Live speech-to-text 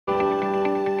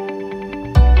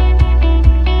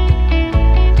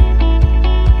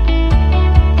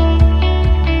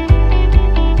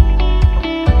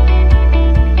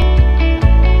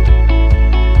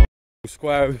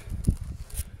square. At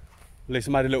least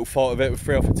I made a little fight of it with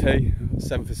 3 off a tee,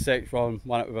 7 for 6, won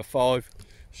it with a 5.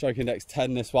 Stroke index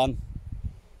 10 this one.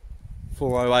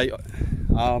 408.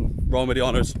 Rolling with the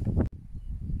honours.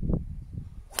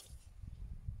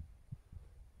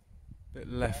 Bit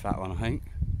left that one, I think.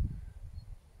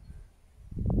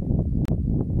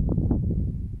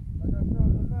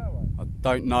 I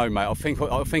don't know, mate. I think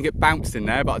it bounced in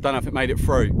there, but I don't know if it made it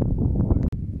through.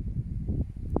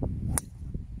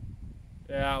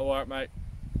 Yeah, that'll work, mate.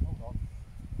 Hold on.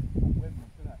 Windmill,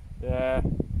 isn't it? Yeah.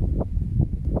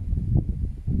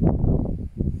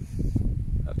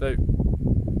 That'll do.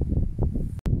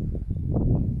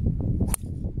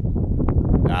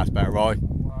 That's better, right?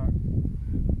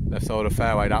 Left side of the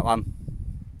fairway, that one.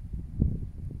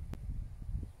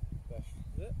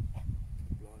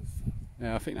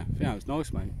 Yeah, I think that was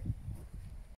nice, mate.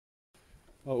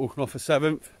 Walking off for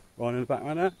 7th, Ryan in the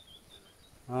background there.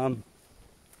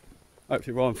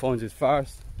 Hopefully Ryan finds his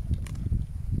first.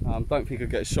 Don't think he'll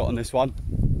get a shot on this one.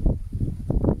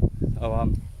 So,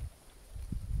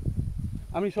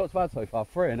 how many shots have I had so far?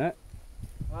 3, innit?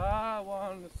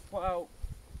 One, well.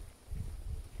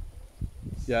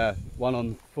 Yeah, 1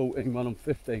 on 14, 1 on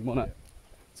 15, wasn't it?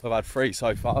 So I've had 3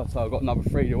 so far, so I've got another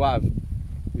 3 to have.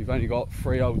 We've only got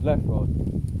 3 holes left, right?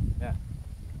 Yeah.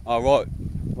 Oh, right.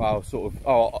 Well, sort of.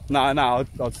 Oh, no, I'll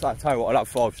tell you what, I'll have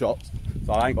 5 shots.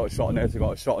 So I ain't got a shot on this, I've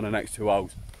got a shot on the next 2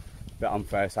 holes. Bit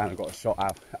unfair saying I've got a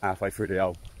shot halfway through the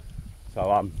hole.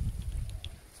 So,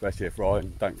 especially if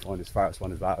Ryan don't find his first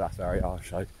one as well, that's very harsh.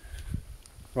 So.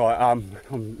 Right, I'm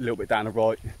a little bit down the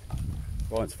right.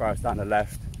 Ryan's first down the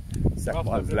left. Second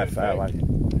one's left fairway.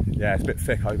 Yeah, it's a bit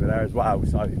thick over there as well,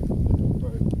 so.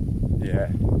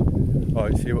 Yeah.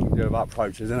 Right, see what we can do about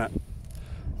approaches, isn't it?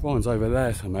 Ryan's over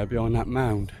there somewhere behind that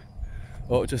mound.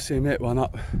 Oh, just see him hit one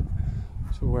up.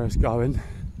 So where it's going.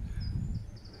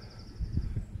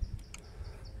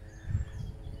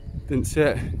 Didn't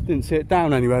see it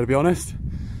down anywhere, to be honest.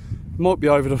 Might be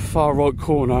over the far right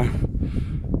corner,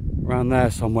 around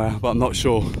there somewhere, but I'm not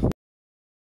sure.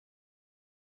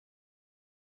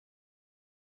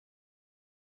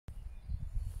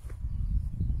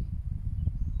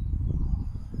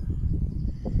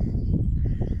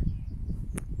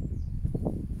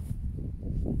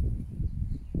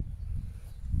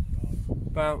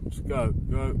 Bounce, go.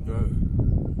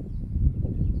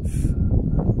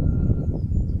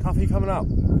 Tuffy coming up.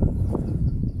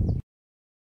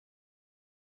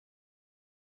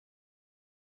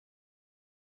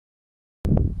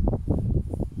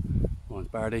 Mine's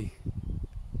birdie.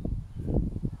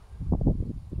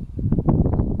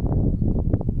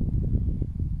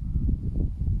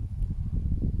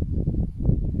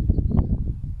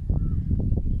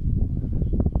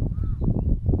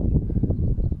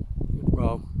 Good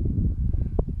roll.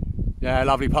 Yeah,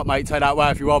 lovely putt, mate. Take that way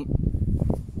if you want.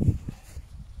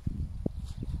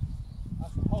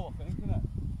 That's the hole, I think, isn't it?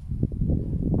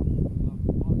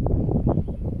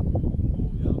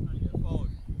 Yeah, I'm trying to get a 5.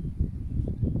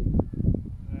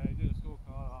 Yeah, you did a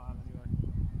scorecard like that anyway.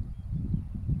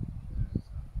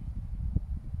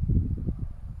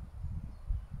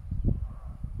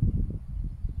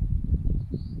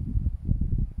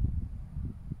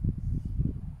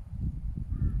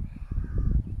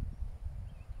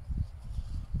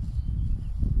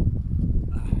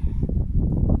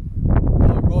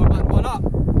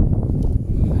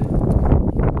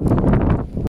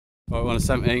 Right, we're on the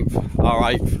 17th, our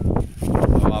 8th.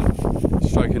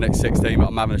 Stroking next 16, but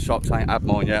I'm having a shot because I ain't had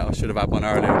mine yet. I should have had one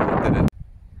earlier, but I didn't.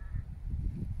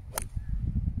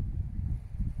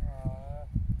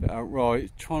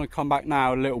 Right, trying to come back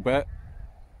now a little bit.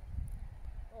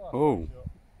 Oh,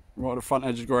 right at the front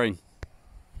edge of the green.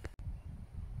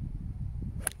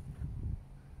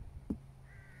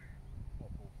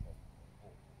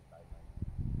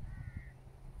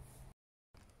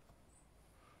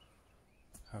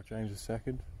 How James is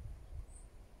second.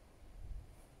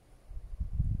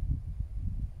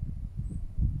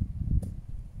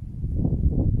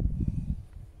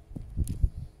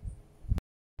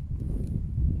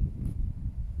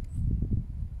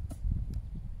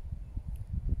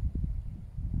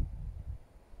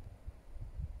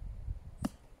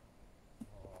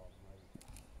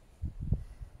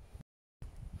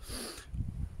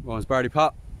 Ryan's birdie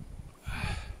putt.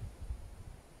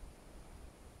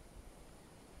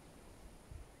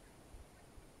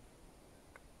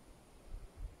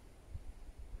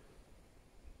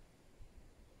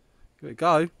 Give it a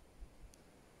go.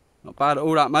 Not bad at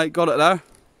all that, mate. Got it there.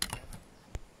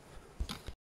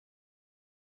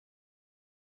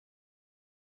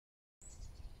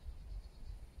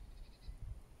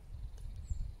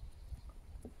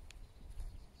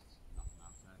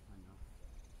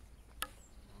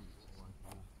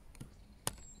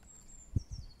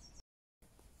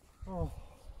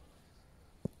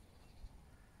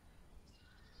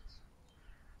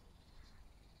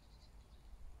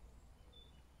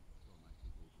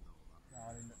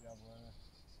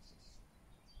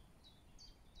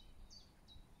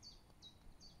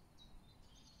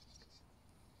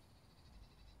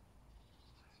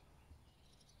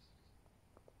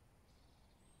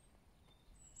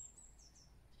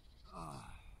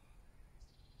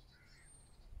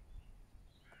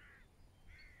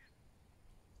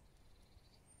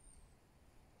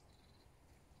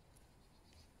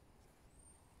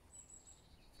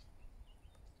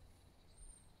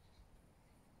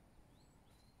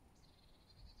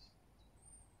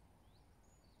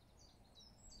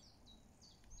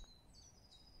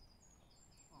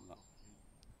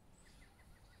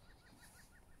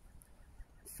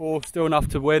 4, still enough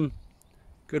to win.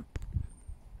 Good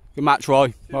match,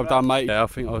 Roy. Well done, mate. Yeah, I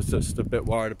think I was just a bit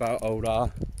worried about old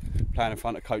playing in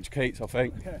front of Coach Keites, I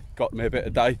think. Got me a bit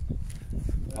of day.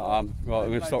 Right, I'm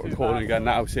going to stop recording again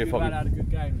now, see if I can... had a good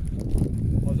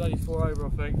game. I was only 4 over, I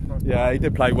think. Yeah, he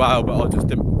did play well, but I just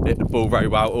didn't hit the ball very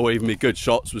well, or even my good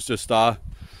shots was just,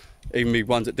 even me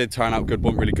ones that did turn out good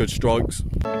weren't really good strikes.